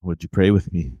Would you pray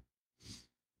with me?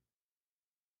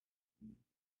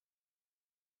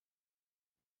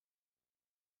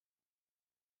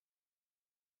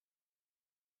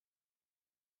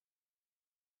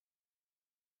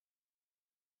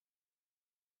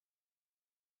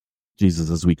 Jesus,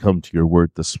 as we come to your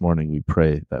word this morning, we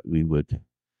pray that we would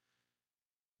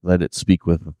let it speak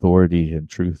with authority and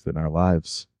truth in our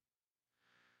lives.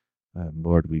 And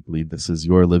Lord, we believe this is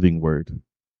your living word,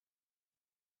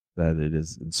 that it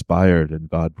is inspired and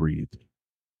God-breathed.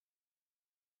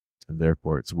 And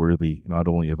therefore it's worthy not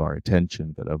only of our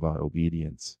attention, but of our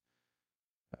obedience,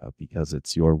 because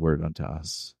it's your word unto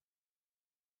us.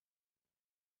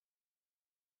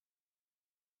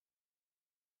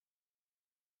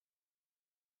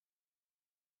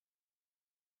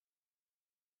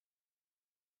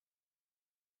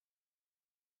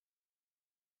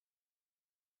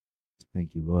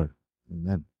 Thank you, Lord.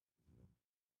 Amen.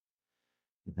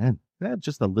 Amen. Can I have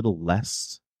just a little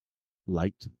less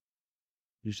light?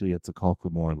 Usually it's a call for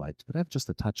more light, but I have just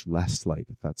a touch less light,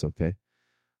 if that's okay.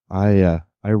 I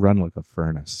run like a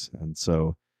furnace, and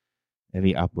so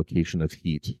any application of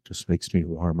heat just makes me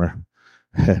warmer.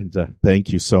 And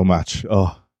thank you so much.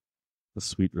 Oh, the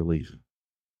sweet relief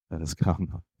that has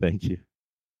come. Thank you.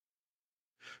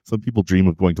 Some people dream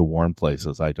of going to warm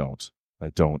places. I don't. I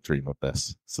don't dream of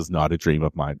this. This is not a dream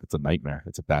of mine. It's a nightmare.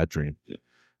 It's a bad dream.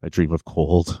 I dream of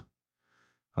cold.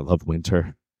 I love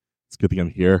winter. It's a good thing I'm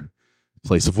here.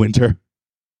 Place of winter.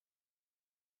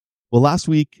 Well,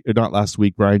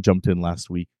 Brian jumped in last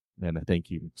week, and I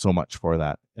thank you so much for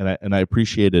that. And I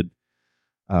appreciated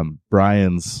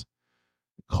Brian's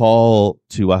call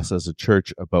to us as a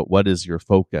church about what is your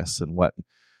focus and what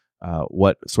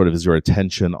sort of is your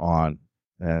attention on.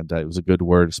 And it was a good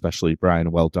word, especially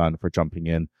Brian. Well done for jumping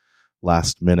in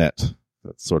last minute.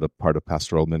 That's sort of part of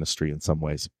pastoral ministry in some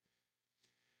ways.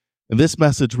 And this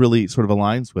message really sort of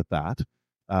aligns with that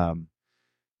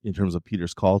in terms of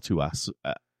Peter's call to us.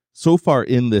 So far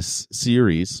in this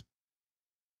series,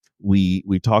 we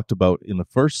talked about, in the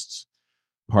first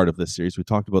part of this series, we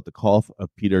talked about the call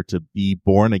of Peter to be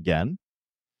born again.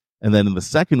 And then in the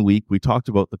second week, we talked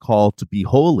about the call to be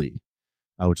holy,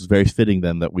 which is very fitting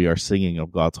then that we are singing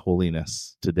of God's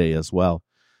holiness today as well.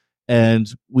 And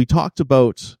we talked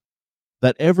about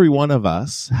that every one of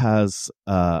us has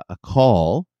a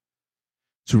call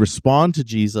to respond to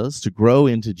Jesus, to grow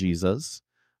into Jesus,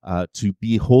 to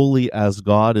be holy as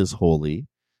God is holy.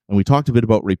 And we talked a bit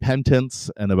about repentance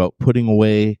and about putting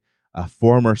away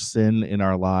former sin in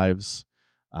our lives,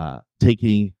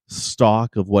 taking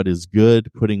stock of what is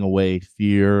good, putting away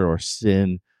fear or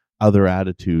sin, other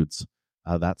attitudes,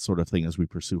 that sort of thing as we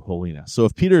pursue holiness. So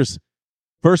if Peter's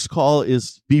first call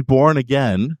is be born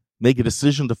again, make a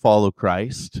decision to follow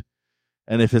Christ,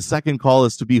 and if his second call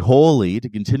is to be holy, to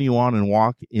continue on and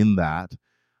walk in that,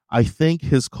 I think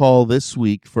his call this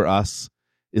week for us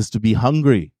is to be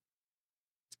hungry.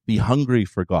 Be hungry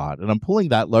for God. And I'm pulling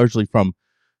that largely from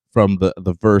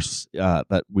the verse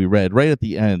that we read right at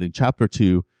the end in chapter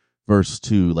 2, verse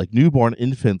 2. Like newborn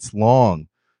infants long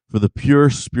for the pure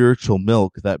spiritual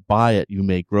milk, that by it you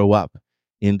may grow up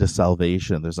into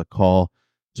salvation. There's a call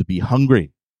to be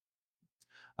hungry.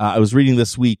 I was reading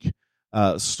this week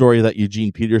a story that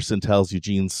Eugene Peterson tells.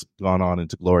 Eugene's gone on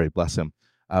into glory, bless him.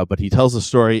 But he tells a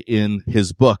story in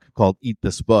his book called Eat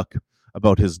This Book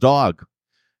about his dog.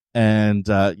 And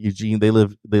Eugene, they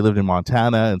lived in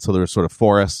Montana, and so there were sort of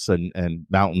forests and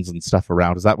mountains and stuff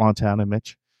around. Is that Montana,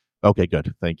 Mitch? Okay,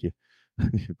 good. Thank you.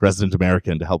 Resident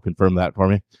American to help confirm that for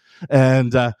me.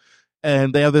 And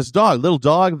they have this little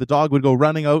dog. The dog would go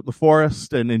running out in the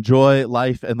forest and enjoy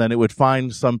life, and then it would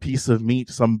find some piece of meat,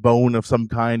 some bone of some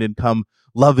kind, and come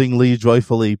lovingly,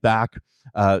 joyfully back,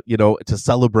 to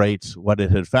celebrate what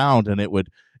it had found. And it would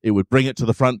bring it to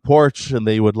the front porch, and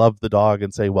they would love the dog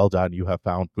and say, "Well done, you have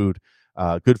found food.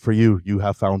 Good for you. You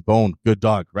have found bone. Good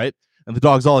dog," right? And the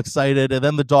dog's all excited, and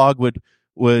then the dog would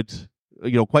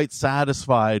quite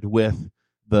satisfied with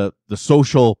the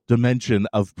social dimension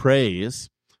of praise,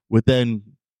 would then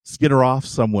skitter off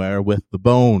somewhere with the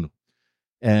bone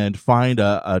and find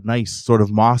a nice sort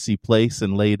of mossy place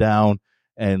and lay down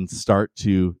and start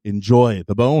to enjoy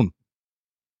the bone.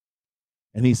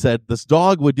 And he said this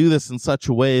dog would do this in such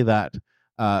a way that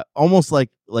almost like,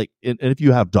 and if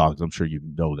you have dogs, I'm sure you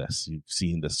know this, you've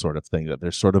seen this sort of thing, that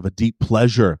there's sort of a deep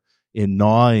pleasure in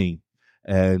gnawing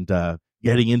and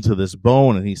getting into this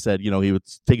bone. And he said, he would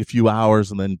take a few hours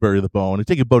and then bury the bone. It'd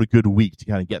take about a good week to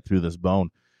kind of get through this bone.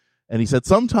 And he said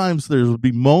sometimes there would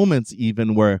be moments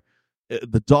even where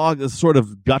the dog, this sort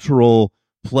of guttural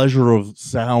pleasure of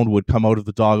sound would come out of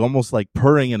the dog, almost like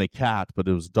purring in a cat, but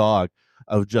it was dog,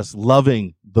 of just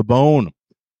loving the bone.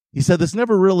 He said this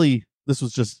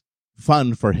was just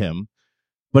fun for him,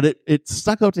 but it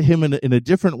stuck out to him in a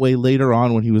different way later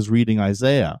on when he was reading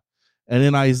Isaiah. And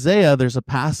in Isaiah, there's a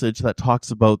passage that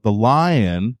talks about the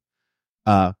lion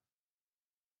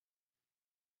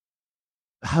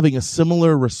having a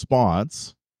similar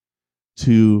response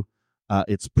to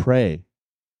its prey.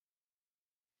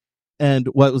 And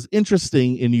what was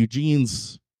interesting in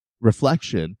Eugene's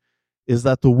reflection is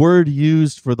that the word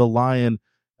used for the lion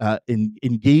in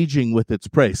engaging with its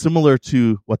prey, similar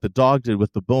to what the dog did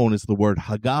with the bone, is the word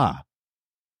haga,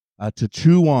 to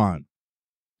chew on,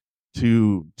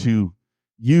 to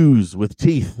use with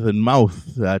teeth and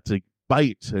mouth, to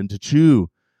bite and to chew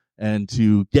and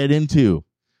to get into,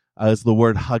 is the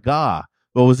word haga.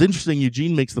 But what's interesting,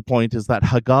 Eugene makes the point, is that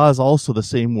haga is also the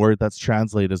same word that's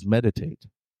translated as meditate.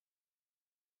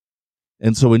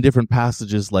 And so in different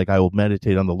passages, like I will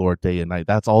meditate on the Lord day and night,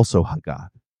 that's also haga.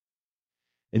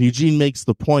 And Eugene makes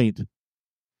the point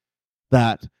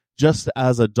that just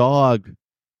as a dog,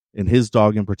 and his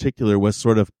dog in particular, was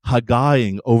sort of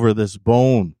hagaing over this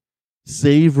bone,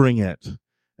 savoring it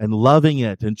and loving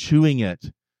it and chewing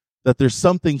it, that there's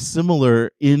something similar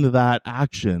in that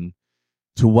action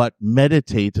to what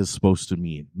meditate is supposed to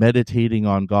mean, meditating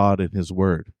on God and his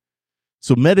word.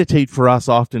 So meditate for us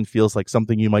often feels like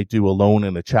something you might do alone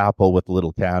in a chapel with a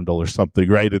little candle or something,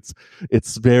 right?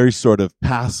 It's very sort of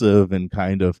passive and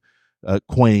kind of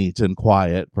quaint and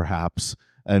quiet, perhaps,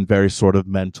 and very sort of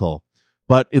mental.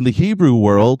 But in the Hebrew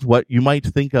world, what you might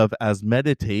think of as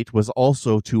meditate was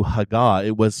also to haga.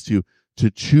 It was to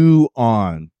chew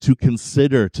on, to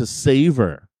consider, to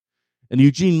savor. And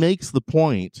Eugene makes the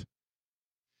point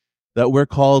that we're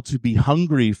called to be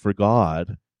hungry for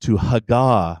God, to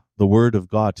haga the word of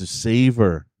God, to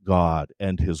savor God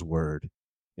and his word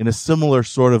in a similar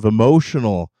sort of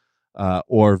emotional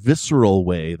or visceral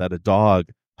way that a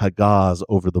dog hagas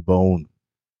over the bone.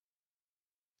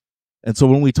 And so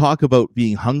when we talk about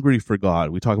being hungry for God,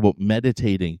 we talk about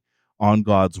meditating on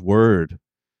God's word,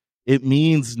 it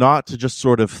means not to just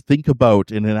sort of think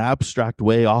about in an abstract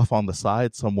way off on the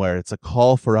side somewhere. It's a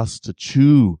call for us to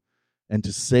chew and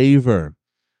to savor,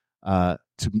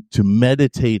 to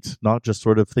meditate, not just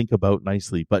sort of think about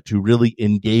nicely, but to really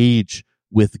engage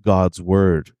with God's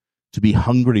word, to be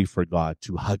hungry for God,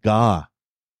 to haga.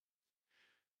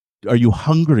 Are you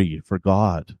hungry for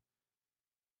God?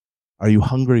 Are you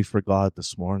hungry for God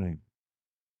this morning?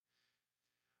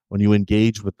 When you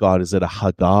engage with God, is it a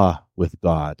haga with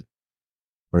God?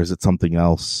 Or is it something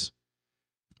else?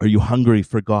 Are you hungry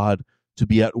for God to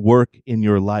be at work in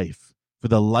your life, for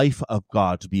the life of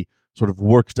God to be sort of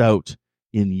worked out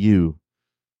in you?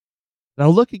 Now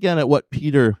look again at what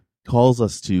Peter calls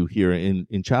us to here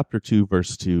in chapter 2,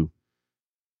 verse 2.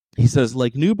 He says,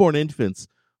 like newborn infants,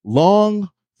 long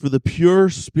for the pure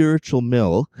spiritual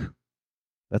milk.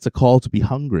 That's a call to be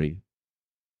hungry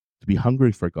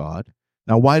for God.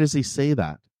 Now, why does he say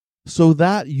that? So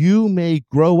that you may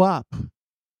grow up.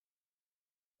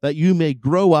 That you may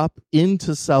grow up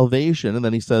into salvation. And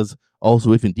then he says,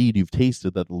 also, if indeed you've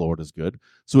tasted that the Lord is good.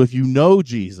 So if you know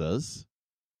Jesus,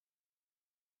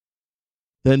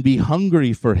 then be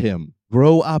hungry for him.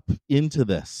 Grow up into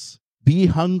this. Be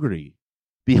hungry.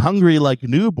 Be hungry like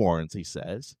newborns, he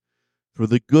says, for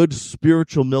the good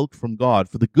spiritual milk from God,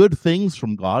 for the good things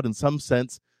from God, in some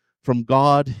sense, from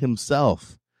God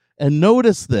himself. And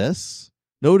notice this.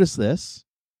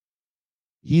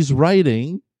 He's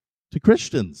writing to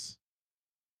Christians.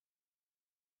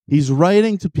 He's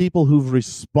writing to people who've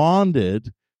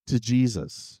responded to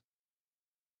Jesus.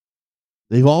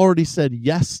 They've already said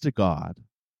yes to God.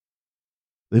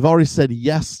 They've already said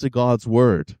yes to God's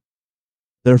word.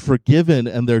 They're forgiven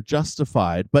and they're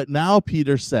justified. But now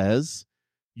Peter says,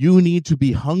 you need to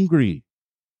be hungry.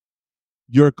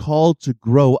 You're called to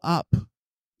grow up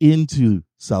into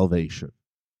salvation.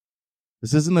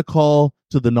 This isn't a call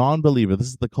to the non-believer. This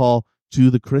is the call to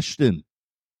the Christian.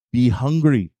 Be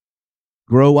hungry.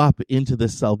 Grow up into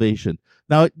this salvation.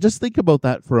 Now, just think about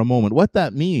that for a moment. What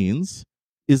that means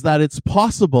is that it's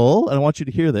possible, and I want you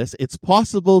to hear this, it's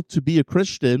possible to be a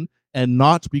Christian and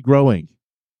not be growing.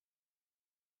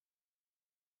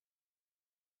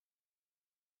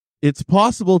 It's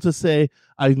possible to say,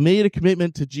 I've made a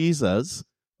commitment to Jesus,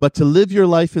 but to live your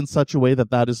life in such a way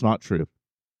that that is not true.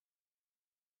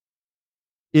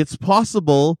 It's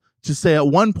possible to say at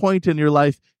one point in your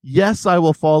life, yes, I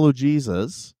will follow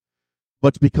Jesus,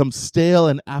 but to become stale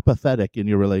and apathetic in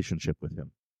your relationship with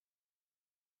him.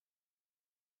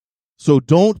 So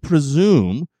don't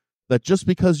presume that just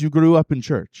because you grew up in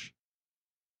church,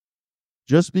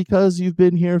 just because you've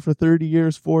been here for 30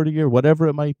 years, 40 years, whatever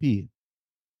it might be,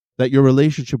 that your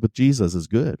relationship with Jesus is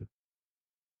good.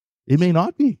 It may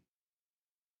not be.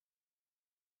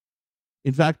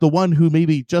 In fact, the one who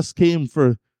maybe just came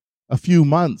for a few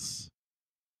months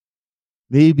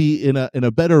may be in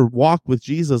a better walk with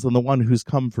Jesus than the one who's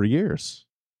come for years,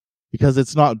 because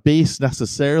it's not based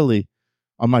necessarily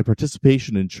on my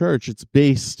participation in church. It's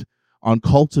based on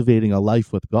cultivating a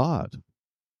life with God.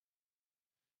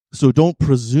 So don't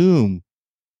presume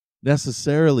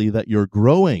necessarily that you're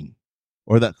growing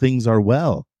or that things are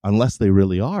well unless they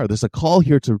really are. There's a call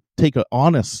here to take an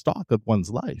honest stock of one's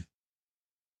life.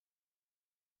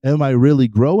 Am I really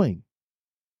growing?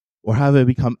 Or have I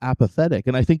become apathetic?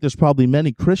 And I think there's probably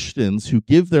many Christians who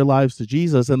give their lives to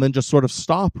Jesus and then just sort of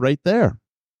stop right there.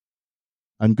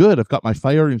 I'm good. I've got my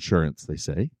fire insurance, they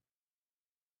say.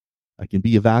 I can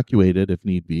be evacuated if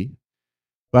need be.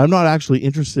 But I'm not actually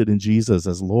interested in Jesus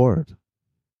as Lord.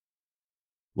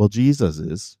 Well, Jesus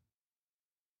is.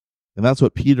 And that's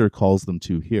what Peter calls them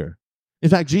to here. In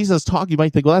fact, Jesus you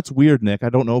might think, well, that's weird, Nick. I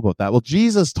don't know about that. Well,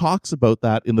 Jesus talks about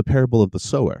that in the parable of the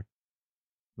sower.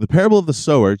 In the parable of the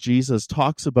sower, Jesus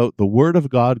talks about the word of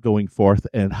God going forth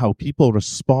and how people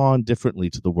respond differently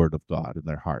to the word of God in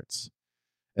their hearts.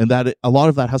 And that a lot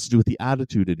of that has to do with the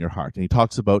attitude in your heart. And he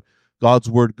talks about God's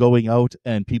word going out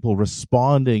and people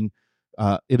responding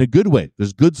in a good way.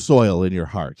 There's good soil in your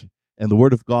heart. And the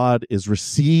word of God is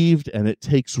received and it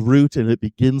takes root and it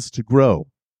begins to grow.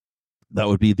 That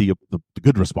would be the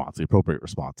good response, the appropriate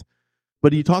response.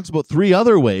 But he talks about 3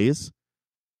 other ways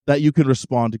that you can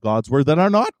respond to God's word that are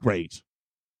not great.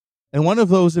 And one of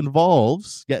those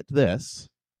involves, get this,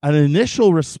 an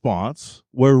initial response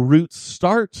where roots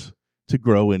start to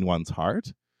grow in one's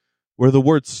heart, where the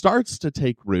word starts to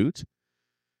take root,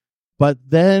 but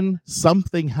then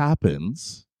something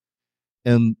happens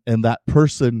and that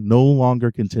person no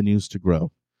longer continues to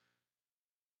grow.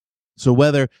 So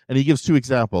and he gives 2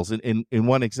 examples. In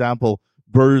one example,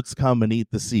 birds come and eat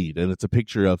the seed, and it's a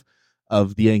picture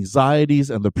of the anxieties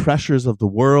and the pressures of the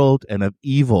world and of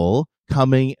evil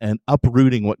coming and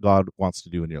uprooting what God wants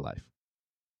to do in your life.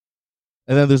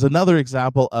 And then there's another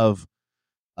example of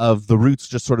the roots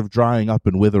just sort of drying up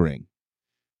and withering,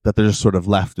 that they're just sort of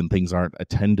left and things aren't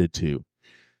attended to.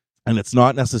 And it's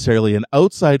not necessarily an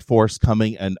outside force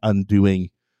coming and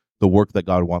undoing the work that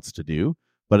God wants to do,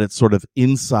 but it's sort of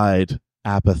inside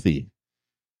apathy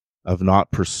of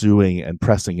not pursuing and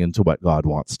pressing into what God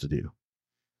wants to do.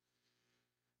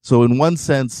 So in one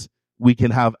sense, we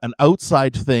can have an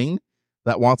outside thing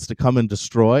that wants to come and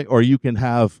destroy, or you can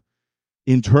have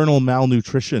internal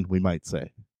malnutrition, we might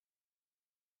say.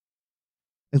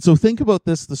 And so think about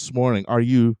this morning. Are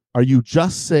you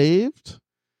just saved,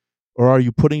 or are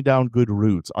you putting down good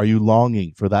roots? Are you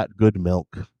longing for that good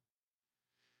milk?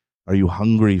 Are you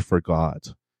hungry for God?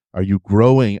 Are you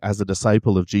growing as a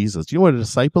disciple of Jesus? Do you know what a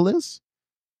disciple is?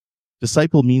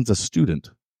 Disciple means a student.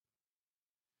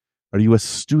 Are you a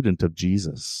student of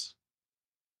Jesus?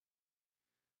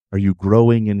 Are you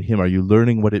growing in him? Are you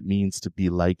learning what it means to be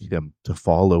like him, to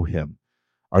follow him?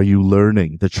 Are you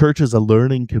learning? The church is a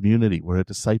learning community. We're a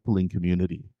discipling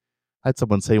community. I had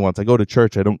someone say once, I go to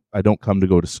church, I don't come to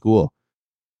go to school.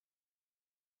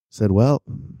 I said, well,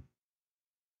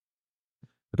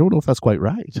 I don't know if that's quite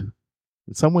right.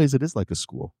 In some ways, it is like a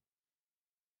school,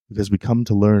 because we come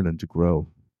to learn and to grow.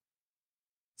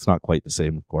 It's not quite the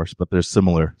same, of course, but there's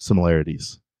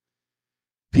similarities.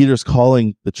 Peter's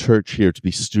calling the church here to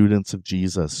be students of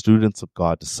Jesus, students of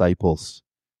God, disciples,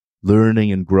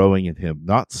 learning and growing in him,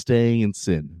 not staying in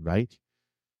sin, right?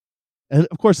 And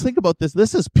of course, think about this.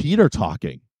 This is Peter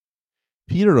talking.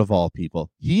 Peter, of all people,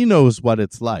 he knows what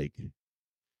it's like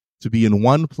to be in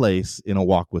one place in a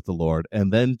walk with the Lord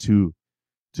and then to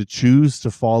choose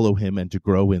to follow him and to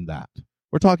grow in that.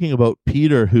 We're talking about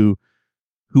Peter who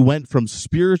went from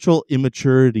spiritual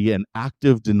immaturity and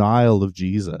active denial of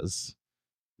Jesus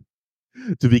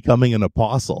to becoming an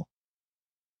apostle.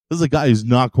 This is a guy who's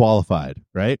not qualified,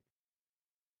 right?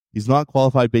 He's not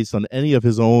qualified based on any of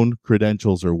his own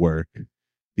credentials or work.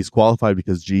 He's qualified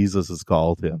because Jesus has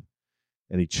called him,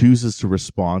 and he chooses to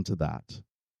respond to that.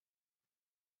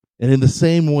 And in the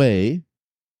same way,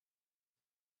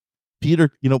 Peter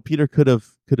could have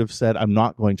said, I'm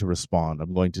not going to respond.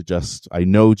 I'm going to I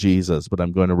know Jesus, but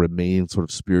I'm going to remain sort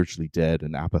of spiritually dead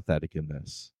and apathetic in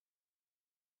this.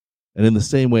 And in the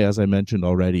same way, as I mentioned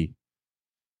already,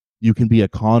 you can be a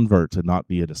convert and not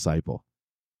be a disciple.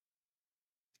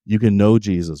 You can know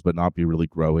Jesus, but not be really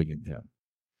growing in him.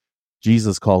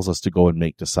 Jesus calls us to go and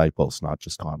make disciples, not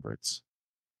just converts.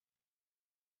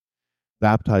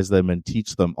 Baptize them and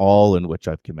teach them all in which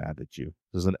I've commanded you.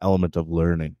 There's an element of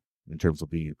learning in terms of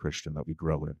being a Christian that we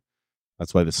grow in.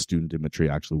 That's why the student imagery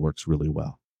actually works really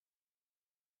well.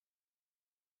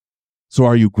 So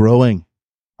are you growing?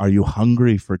 Are you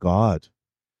hungry for God?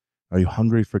 Are you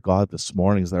hungry for God this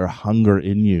morning? Is there a hunger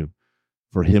in you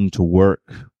for him to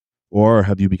work? Or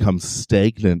have you become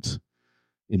stagnant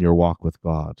in your walk with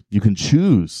God? You can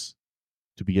choose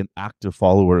to be an active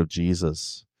follower of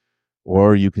Jesus,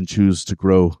 or you can choose to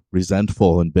grow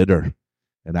resentful and bitter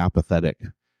and apathetic.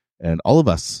 And all of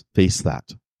us face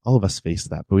that. All of us face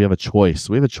that. But we have a choice.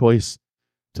 We have a choice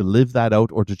to live that out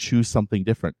or to choose something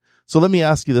different. So let me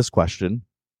ask you this question.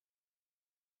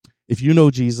 If you know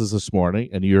Jesus this morning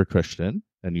and you're a Christian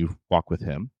and you walk with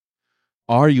him,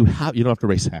 are you happy? You don't have to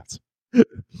raise hands.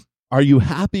 Are you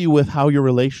happy with how your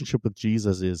relationship with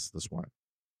Jesus is this morning?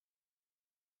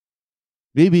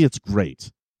 Maybe it's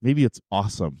great. Maybe it's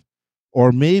awesome.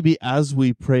 Or maybe as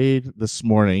we prayed this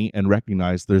morning and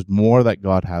recognized there's more that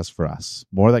God has for us,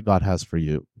 more that God has for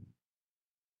you.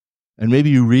 And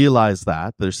maybe you realize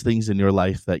that there's things in your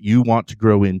life that you want to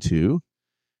grow into.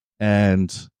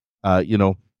 And,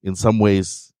 in some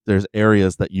ways, there's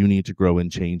areas that you need to grow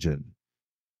and change in.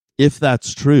 If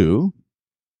that's true,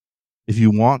 if you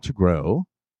want to grow,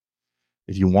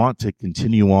 if you want to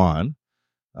continue on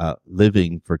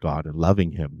living for God and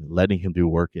loving him, letting him do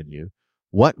work in you,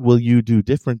 what will you do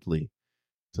differently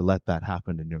to let that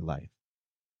happen in your life?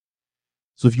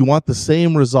 So if you want the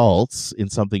same results in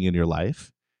something in your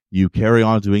life, you carry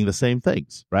on doing the same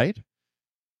things, right?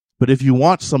 But if you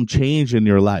want some change in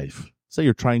your life, say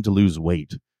you're trying to lose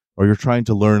weight or you're trying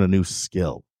to learn a new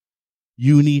skill,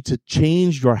 you need to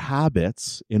change your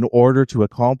habits in order to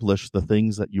accomplish the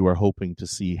things that you are hoping to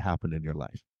see happen in your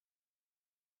life.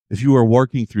 If you are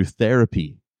working through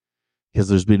therapy because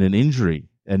there's been an injury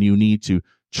and you need to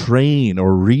train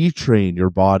or retrain your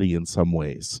body in some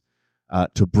ways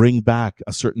to bring back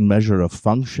a certain measure of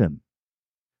function,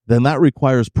 then that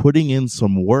requires putting in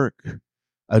some work,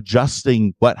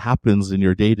 adjusting what happens in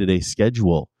your day-to-day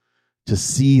schedule to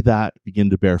see that begin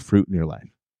to bear fruit in your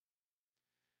life.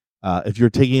 If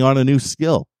you're taking on a new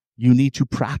skill, you need to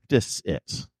practice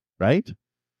it, right?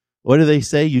 What do they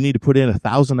say? You need to put in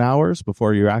 1,000 hours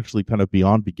before you're actually kind of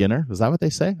beyond beginner. Is that what they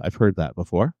say? I've heard that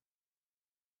before.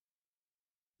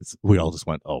 We all just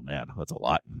went, oh man, that's a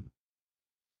lot.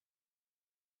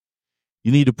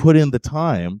 You need to put in the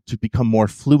time to become more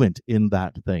fluent in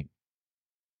that thing.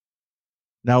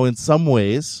 Now, in some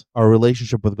ways, our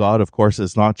relationship with God, of course,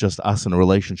 is not just us in a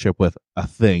relationship with a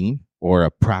thing or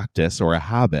a practice or a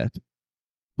habit,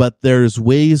 but there's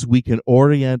ways we can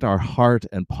orient our heart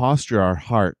and posture our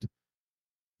heart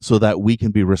so that we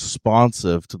can be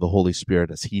responsive to the Holy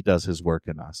Spirit as he does his work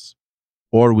in us,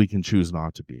 or we can choose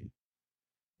not to be.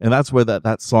 And that's where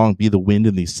that song, Be the Wind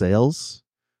in These Sails,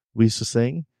 we used to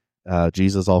sing,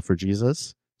 Jesus, All for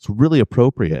Jesus. It's really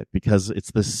appropriate because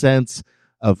it's the sense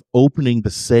of opening the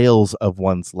sails of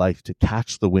one's life to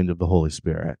catch the wind of the Holy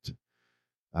Spirit.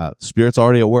 Spirit's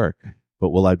already at work, but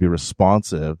will I be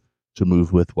responsive to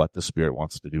move with what the Spirit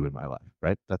wants to do in my life,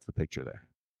 right? That's the picture there.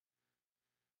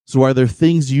 So are there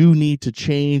things you need to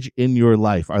change in your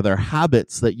life? Are there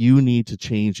habits that you need to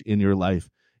change in your life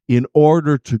in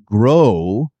order to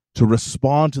grow, to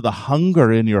respond to the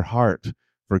hunger in your heart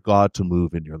for God to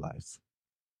move in your life?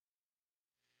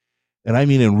 And I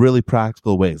mean in really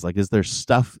practical ways. Like, is there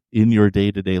stuff in your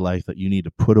day-to-day life that you need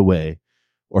to put away,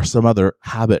 or some other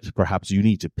habit perhaps you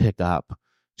need to pick up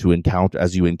to encounter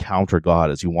as you encounter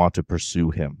God, as you want to pursue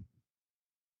him?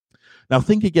 Now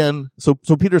think again. So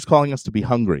Peter's calling us to be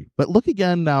hungry, but look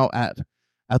again now at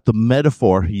the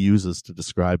metaphor he uses to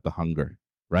describe the hunger,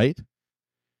 right?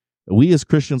 We as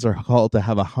Christians are called to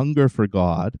have a hunger for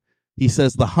God. He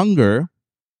says the hunger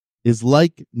is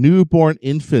like newborn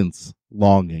infants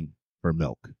longing for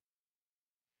milk.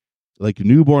 Like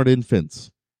newborn infants.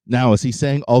 Now, is he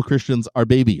saying all Christians are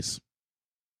babies?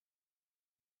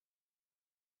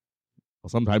 Well,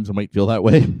 sometimes it might feel that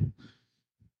way.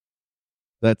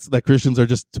 That Christians are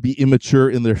just to be immature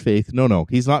in their faith. No.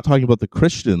 He's not talking about the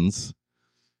Christians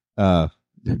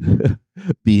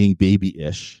being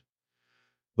baby-ish.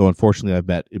 Though unfortunately I've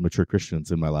met immature Christians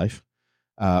in my life.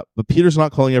 But Peter's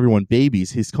not calling everyone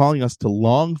babies. He's calling us to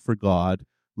long for God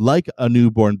like a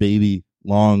newborn baby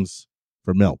longs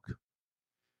for milk.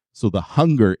 So the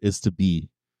hunger is to be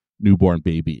newborn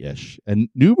baby-ish. And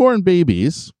newborn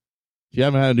babies, if you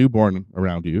haven't had a newborn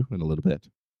around you in a little bit,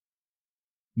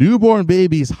 newborn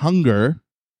babies hunger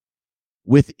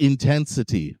with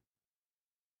intensity.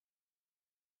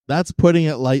 That's putting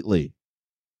it lightly.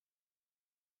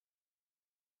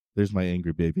 There's my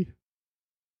angry baby.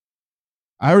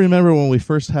 I remember when we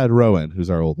first had Rowan, who's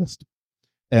our oldest,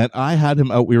 and I had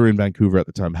him out. We were in Vancouver at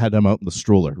the time. Had him out in the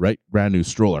stroller, right? Brand new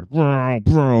stroller. Vroom,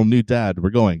 vroom, new dad. We're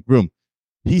going. Vroom.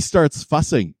 He starts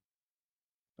fussing.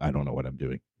 I don't know what I'm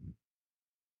doing.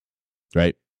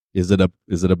 Right? Is it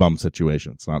a bum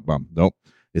situation? It's not bum. Nope.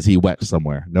 Is he wet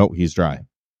somewhere? Nope, he's dry.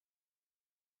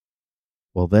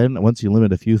 Well, then once you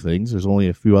limit a few things, there's only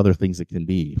a few other things it can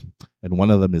be. And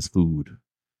one of them is food.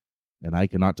 And I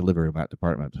cannot deliver in that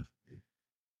department.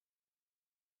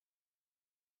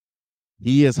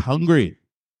 He is hungry.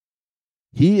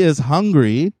 He is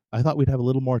hungry. I thought we'd have a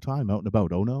little more time out and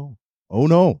about. Oh, no. Oh,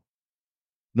 no.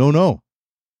 No, no.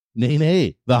 Nay,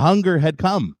 nay. The hunger had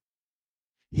come.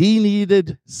 He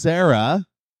needed Sarah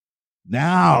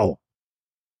now.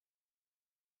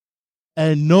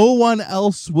 And no one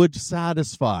else would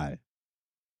satisfy.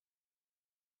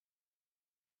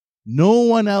 No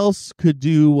one else could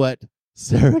do what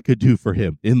Sarah could do for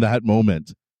him in that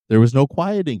moment. There was no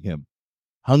quieting him.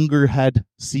 Hunger had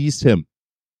seized him.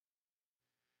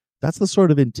 That's the sort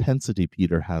of intensity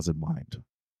Peter has in mind.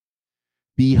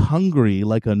 Be hungry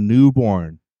like a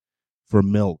newborn for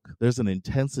milk. There's an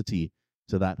intensity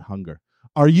to that hunger.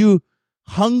 Are you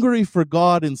hungry for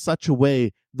God in such a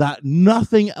way that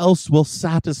nothing else will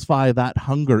satisfy that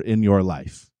hunger in your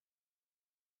life?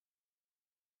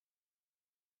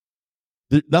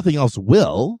 Nothing else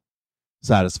will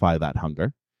satisfy that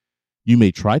hunger. You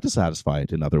may try to satisfy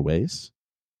it in other ways.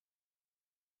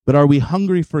 But are we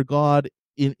hungry for God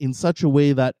in such a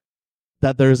way that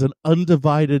there's an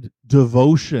undivided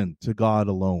devotion to God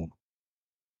alone?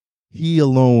 He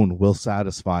alone will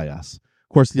satisfy us.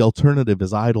 Of course, the alternative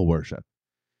is idol worship,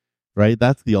 right?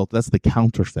 That's the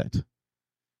counterfeit.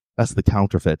 That's the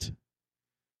counterfeit.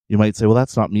 You might say, well,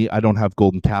 that's not me. I don't have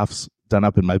golden calves done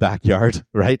up in my backyard,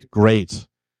 right? Great.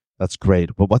 That's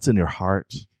great. But what's in your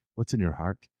heart? What's in your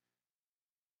heart?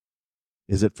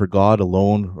 Is it for God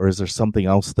alone, or is there something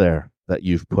else there that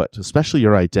you've put, especially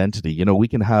your identity? You know, we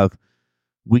can have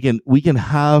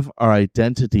our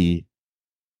identity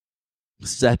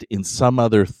set in some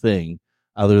other thing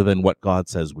other than what God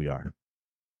says we are.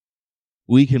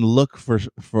 We can look for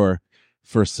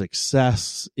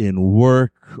success in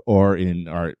work or in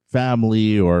our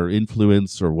family or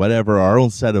influence or whatever, our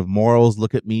own set of morals.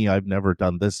 Look at me, I've never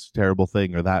done this terrible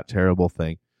thing or that terrible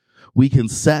thing. We can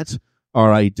set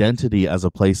our identity as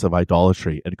a place of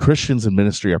idolatry, and Christians in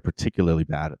ministry are particularly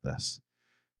bad at this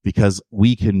because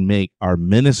we can make our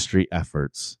ministry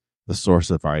efforts the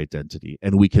source of our identity,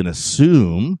 and we can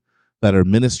assume that our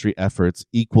ministry efforts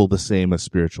equal the same as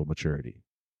spiritual maturity.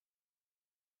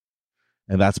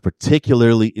 And that's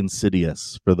particularly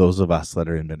insidious for those of us that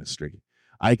are in ministry.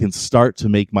 I can start to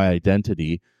make my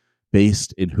identity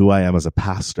based in who I am as a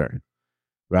pastor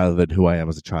rather than who I am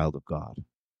as a child of God.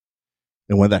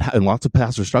 And when that and lots of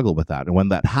pastors struggle with that. And when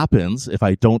that happens, if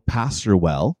I don't pastor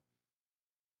well,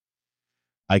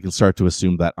 I can start to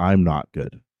assume that I'm not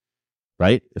good.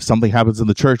 Right? If something happens in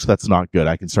the church that's not good,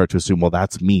 I can start to assume, well,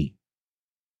 that's me.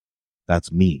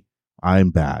 That's me.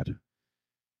 I'm bad.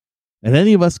 And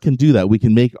any of us can do that. We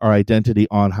can make our identity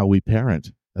on how we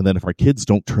parent. And then if our kids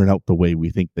don't turn out the way we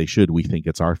think they should, we think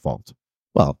it's our fault.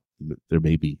 Well, there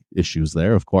may be issues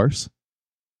there, of course,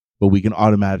 but we can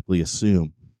automatically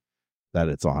assume that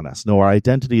it's on us. No, our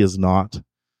identity is not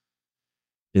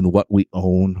in what we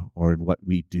own or in what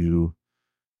we do.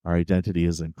 Our identity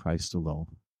is in Christ alone.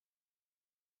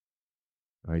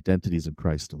 Our identity is in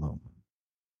Christ alone.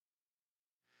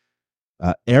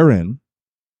 Aaron,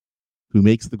 who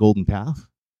makes the golden calf,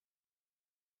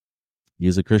 he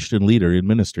is a Christian leader in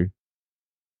ministry.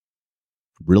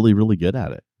 Really, really good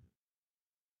at it.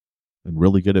 And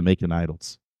really good at making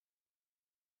idols.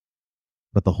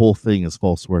 But the whole thing is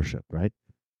false worship, right?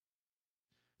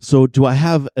 So do I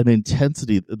have an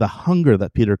intensity? The hunger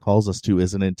that Peter calls us to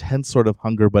is an intense sort of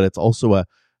hunger, but it's also a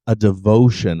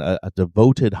devotion, a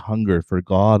devoted hunger for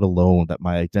God alone, that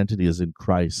my identity is in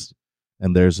Christ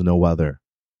and there's no other.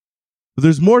 But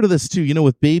there's more to this too. You know,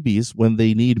 with babies, when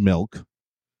they need milk,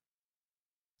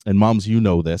 and moms, you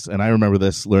know this, and I remember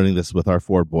this, learning this with our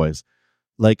 4 boys,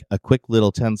 like a quick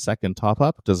little 10-second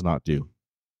top-up does not do.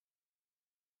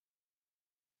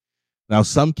 Now,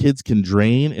 some kids can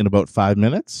drain in about 5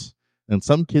 minutes, and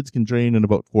some kids can drain in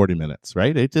about 40 minutes,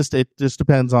 right? It just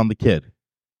depends on the kid.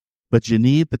 But you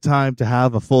need the time to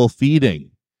have a full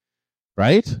feeding,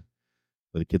 right?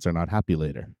 But the kids are not happy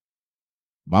later.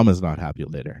 Mama's not happy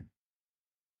later.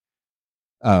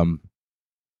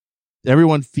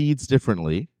 Everyone feeds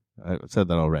differently. I said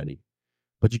that already.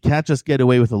 But you can't just get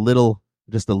away with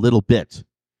just a little bit,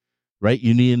 right?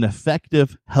 You need an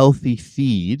effective, healthy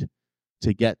feed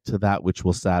to get to that which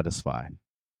will satisfy.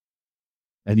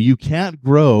 And you can't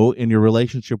grow in your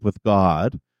relationship with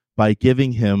God by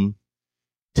giving him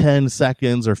 10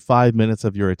 seconds or 5 minutes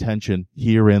of your attention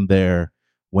here and there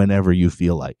whenever you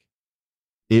feel like.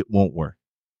 It won't work.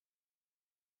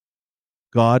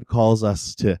 God calls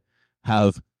us to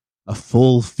have a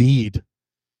full feed,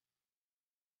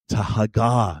 to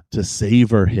hagah, to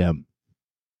savor him,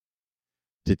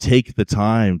 to take the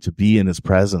time to be in his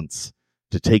presence,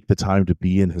 to take the time to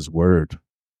be in his word,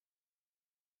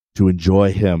 to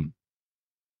enjoy him,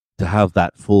 to have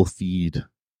that full feed.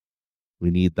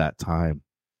 We need that time.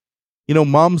 You know,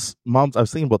 moms, I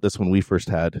was thinking about this when we first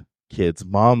had kids.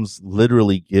 Moms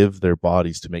literally give their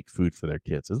bodies to make food for their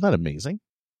kids. Isn't that amazing?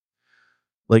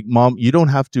 Like, mom, you don't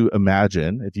have to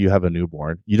imagine, if you have a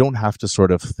newborn, you don't have to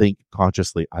sort of think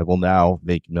consciously, I will now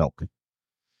make milk,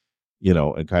 you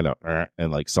know, and kind of,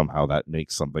 and like somehow that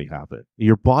makes something happen.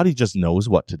 Your body just knows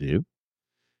what to do.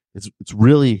 It's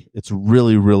really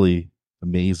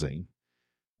amazing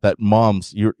that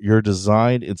moms, you're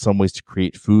designed in some ways to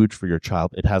create food for your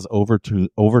child. It has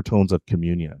overtones of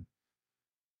communion.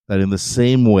 That in the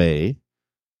same way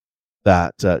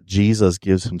that Jesus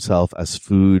gives himself as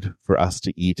food for us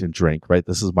to eat and drink, right?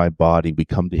 This is my body. We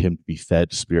come to him to be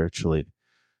fed spiritually.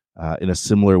 In a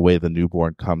similar way, the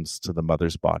newborn comes to the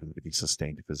mother's body to be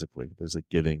sustained physically. There's a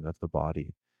giving of the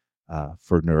body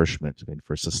for nourishment and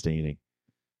for sustaining.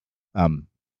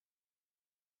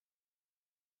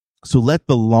 So let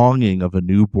the longing of a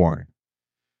newborn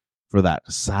for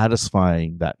that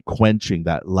satisfying, that quenching,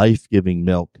 that life-giving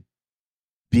milk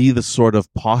be the sort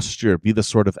of posture, be the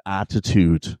sort of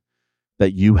attitude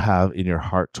that you have in your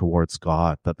heart towards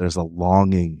God, that there's a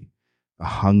longing, a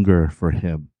hunger for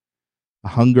him, a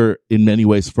hunger in many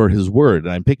ways for his word.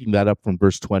 And I'm picking that up from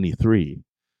verse 23.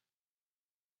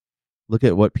 Look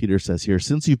at what Peter says here.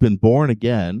 Since you've been born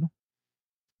again,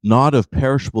 not of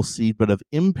perishable seed, but of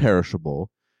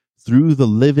imperishable, through the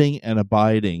living and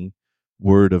abiding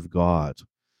word of God.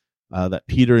 That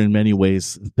Peter in many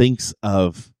ways thinks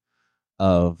of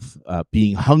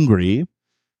being hungry,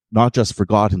 not just for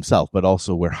God himself, but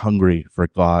also we're hungry for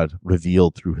God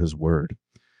revealed through his word.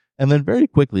 And then very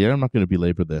quickly, I'm not going to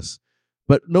belabor this,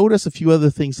 but notice a few other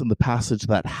things in the passage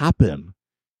that happen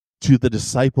to the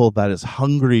disciple that is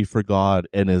hungry for God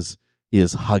and is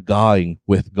hagahing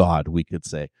with God, we could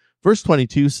say. Verse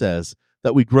 22 says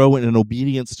that we grow in an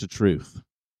obedience to truth.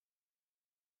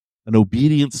 An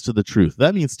obedience to the truth.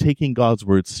 That means taking God's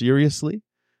word seriously.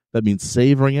 That means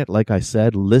savoring it, like I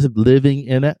said, living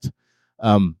in it.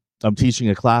 I'm teaching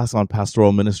a class on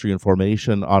pastoral ministry and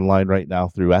formation online right now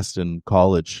through Eston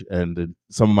College. And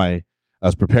I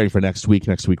was preparing for next week.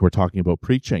 Next week, we're talking about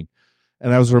preaching.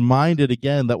 And I was reminded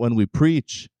again that when we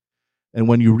preach and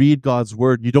when you read God's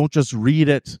word, you don't just read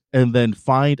it and then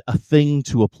find a thing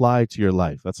to apply to your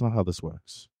life. That's not how this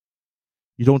works.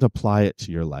 You don't apply it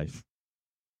to your life.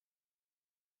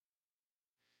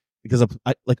 Because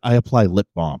I apply lip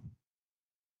balm.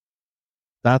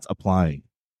 That's applying.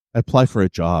 I apply for a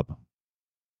job.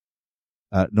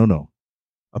 No.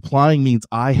 Applying means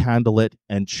I handle it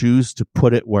and choose to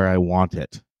put it where I want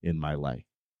it in my life.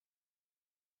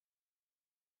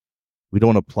 We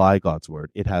don't apply God's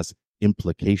word. It has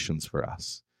implications for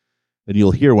us. And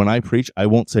you'll hear when I preach, I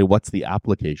won't say what's the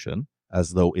application,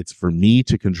 as though it's for me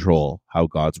to control how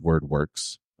God's word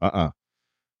works.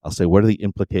 I'll say, what are the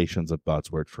implications of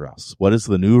God's word for us? What is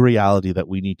the new reality that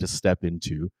we need to step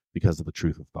into because of the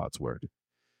truth of God's word?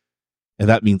 And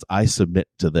that means I submit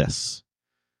to this.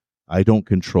 I don't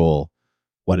control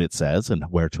what it says and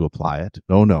where to apply it.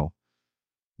 No.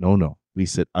 We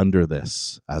sit under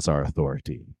this as our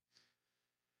authority.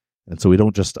 And so we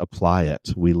don't just apply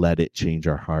it. We let it change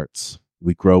our hearts.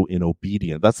 We grow in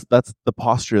obedience. That's the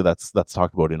posture that's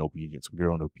talked about in obedience. We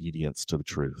grow in obedience to the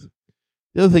truth.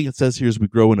 The other thing it says here is we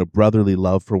grow in a brotherly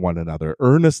love for one another,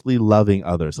 earnestly loving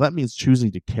others. That means choosing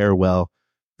to care well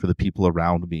for the people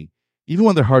around me, even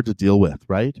when they're hard to deal with,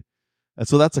 right? And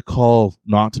so that's a call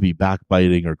not to be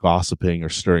backbiting or gossiping or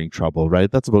stirring trouble,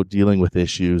 right? That's about dealing with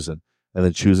issues and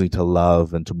then choosing to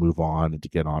love and to move on and to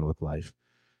get on with life.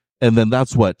 And then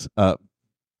that's what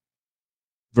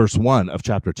verse 1 of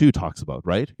chapter 2 talks about,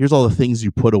 right? Here's all the things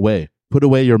you put away. Put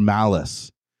away your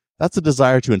malice. That's a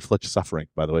desire to inflict suffering,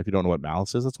 by the way. If you don't know what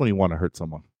malice is, that's when you want to hurt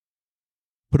someone.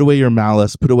 Put away your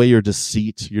malice. Put away your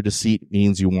deceit. Your deceit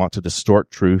means you want to distort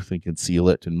truth and conceal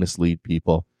it and mislead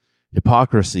people.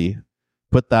 Hypocrisy.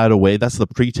 Put that away. That's the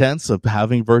pretense of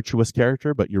having virtuous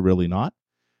character, but you're really not.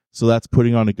 So that's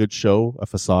putting on a good show, a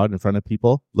facade in front of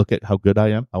people. Look at how good I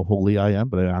am, how holy I am,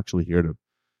 but I'm actually here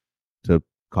to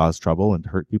cause trouble and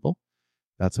hurt people.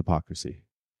 That's hypocrisy.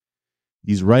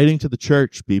 He's writing to the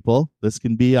church, people. This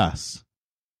can be us.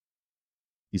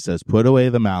 He says, put away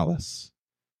the malice.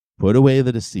 Put away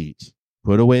the deceit.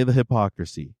 Put away the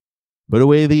hypocrisy. Put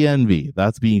away the envy.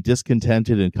 That's being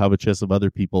discontented and covetous of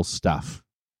other people's stuff.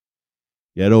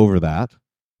 Get over that.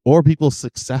 or people's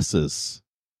successes.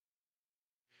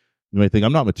 You might think,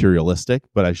 I'm not materialistic,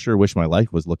 but I sure wish my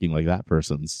life was looking like that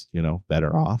person's,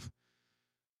 better off.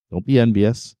 Don't be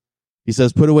envious. He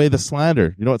says, put away the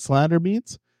slander. You know what slander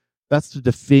means? That's to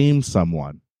defame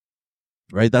someone,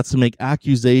 right? That's to make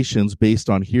accusations based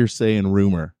on hearsay and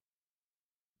rumor.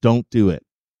 Don't do it.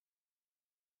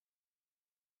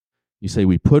 You say,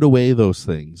 we put away those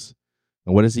things.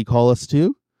 And what does he call us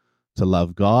to? To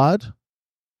love God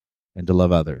and to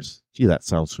love others. Gee, that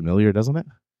sounds familiar, doesn't it?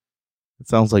 It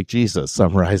sounds like Jesus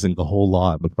summarizing the whole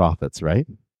law and the prophets, right?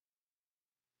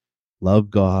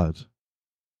 Love God,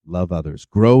 love others.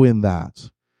 Grow in that.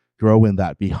 Grow in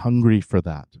that. Be hungry for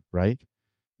that, right?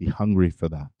 Be hungry for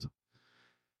that.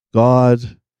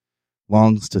 God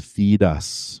longs to feed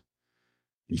us.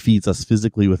 He feeds us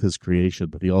physically with his creation,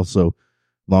 but he also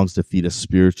longs to feed us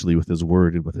spiritually with his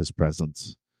word and with his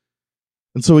presence.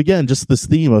 And so again, just this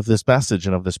theme of this message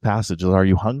and of this passage is, are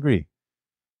you hungry?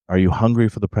 Are you hungry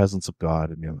for the presence of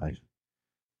God in your life?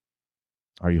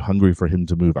 Are you hungry for him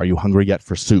to move? Are you hungry yet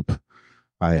for soup?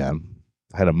 I am.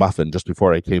 I had a muffin just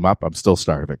before I came up. I'm still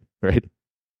starving, right?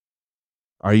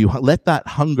 Let that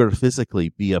hunger physically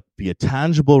be a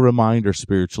tangible reminder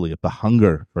spiritually of the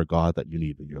hunger for God that you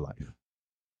need in your life.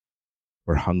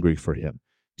 We're hungry for him.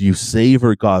 Do you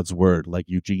savor God's word like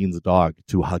Eugene's dog,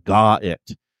 to haggah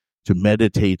it, to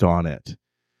meditate on it,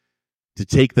 to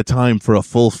take the time for a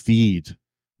full feed,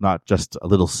 not just a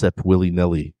little sip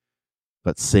willy-nilly,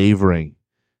 but savoring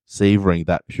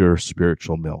that pure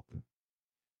spiritual milk?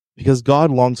 Because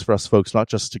God longs for us, folks, not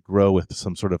just to grow with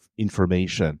some sort of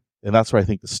information. And that's where I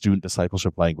think the student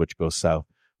discipleship language goes south.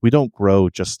 We don't grow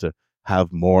just to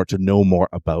have more, to know more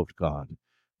about God,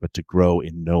 but to grow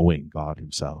in knowing God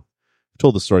himself. I've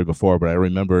told the story before, but I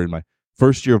remember in my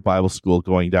first year of Bible school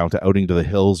going down to Outing to the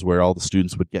Hills, where all the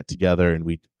students would get together and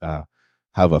we'd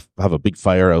have a big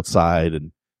fire outside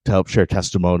and to help share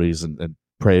testimonies and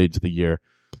pray into the year.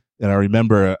 And I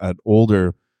remember an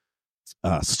older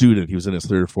student, he was in his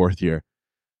third or fourth year,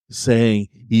 saying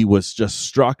he was just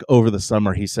struck over the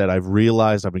summer. He said, I've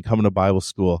realized I've been coming to Bible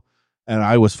school and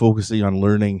I was focusing on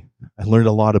learning. I learned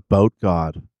a lot about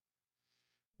God,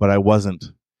 but I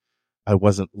wasn't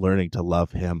learning to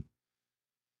love him.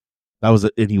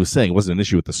 And he was saying it wasn't an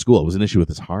issue with the school. It was an issue with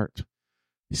his heart.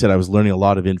 He said, I was learning a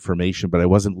lot of information, but I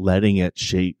wasn't letting it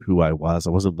shape who I was.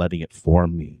 I wasn't letting it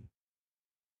form me.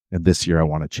 And this year I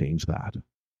want to change that.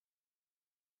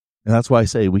 And that's why I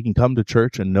say we can come to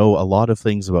church and know a lot of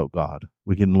things about God.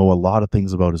 We can know a lot of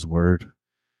things about his word.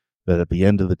 But at the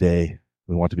end of the day,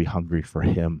 we want to be hungry for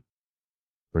him,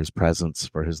 for his presence,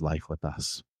 for his life with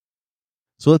us.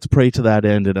 So let's pray to that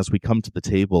end. And as we come to the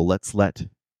table, let's let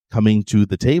coming to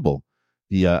the table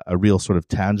be a real sort of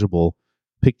tangible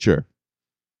picture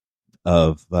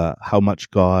of how much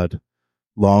God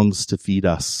longs to feed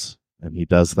us. And he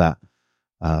does that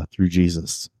through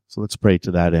Jesus. So let's pray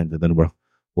to that end, and then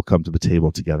we'll come to the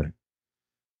table together.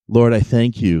 Lord, I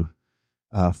thank you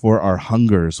for our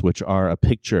hungers, which are a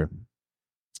picture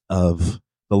of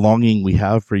the longing we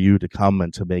have for you to come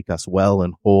and to make us well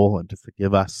and whole and to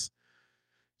forgive us.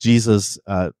 Jesus,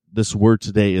 this word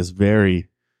today is very,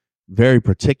 very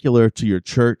particular to your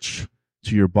church,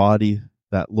 to your body,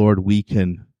 that, Lord, we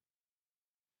can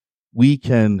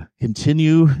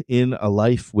continue in a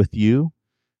life with you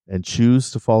and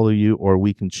choose to follow you, or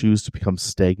we can choose to become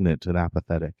stagnant and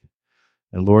apathetic.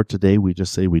 And Lord, today we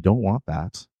just say we don't want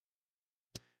that.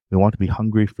 We want to be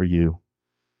hungry for you.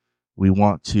 We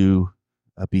want to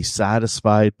be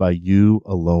satisfied by you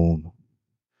alone.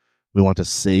 We want to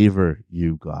savor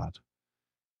you, God,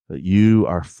 that you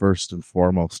are first and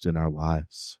foremost in our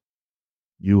lives.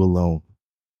 You alone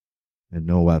and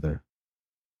no other.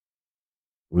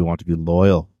 We want to be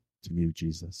loyal to you,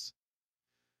 Jesus.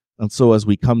 And so as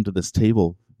we come to this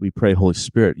table, we pray, Holy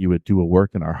Spirit, you would do a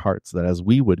work in our hearts, that as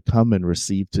we would come and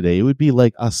receive today, it would be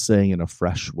like us saying in a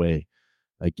fresh way,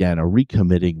 again, a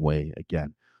recommitting way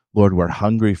again, Lord, we're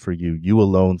hungry for you. You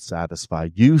alone satisfy.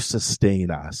 You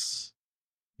sustain us.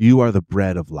 You are the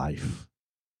bread of life.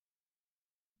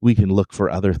 We can look for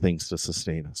other things to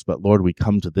sustain us, but Lord, we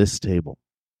come to this table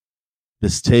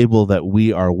that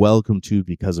we are welcome to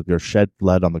because of your shed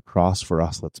blood on the cross for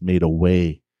us that's made a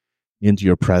way into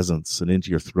your presence and into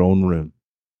your throne room.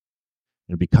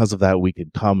 And because of that, we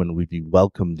can come and we'd be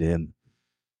welcomed in.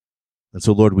 And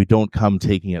so, Lord, we don't come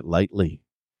taking it lightly.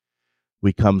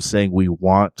 We come saying we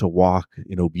want to walk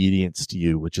in obedience to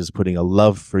you, which is putting a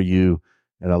love for you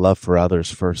and a love for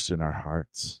others first in our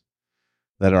hearts.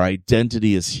 That our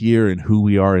identity is here in who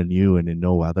we are in you and in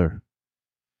no other.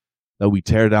 That we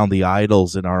tear down the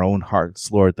idols in our own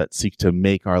hearts, Lord, that seek to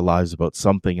make our lives about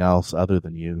something else other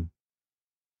than you.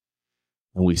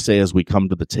 And we say as we come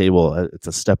to the table, it's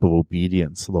a step of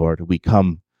obedience, Lord. We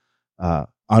come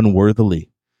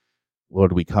unworthily.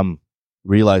 Lord, we come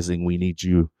realizing we need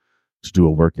you to do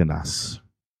a work in us.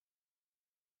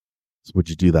 So would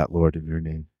you do that, Lord, in your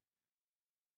name?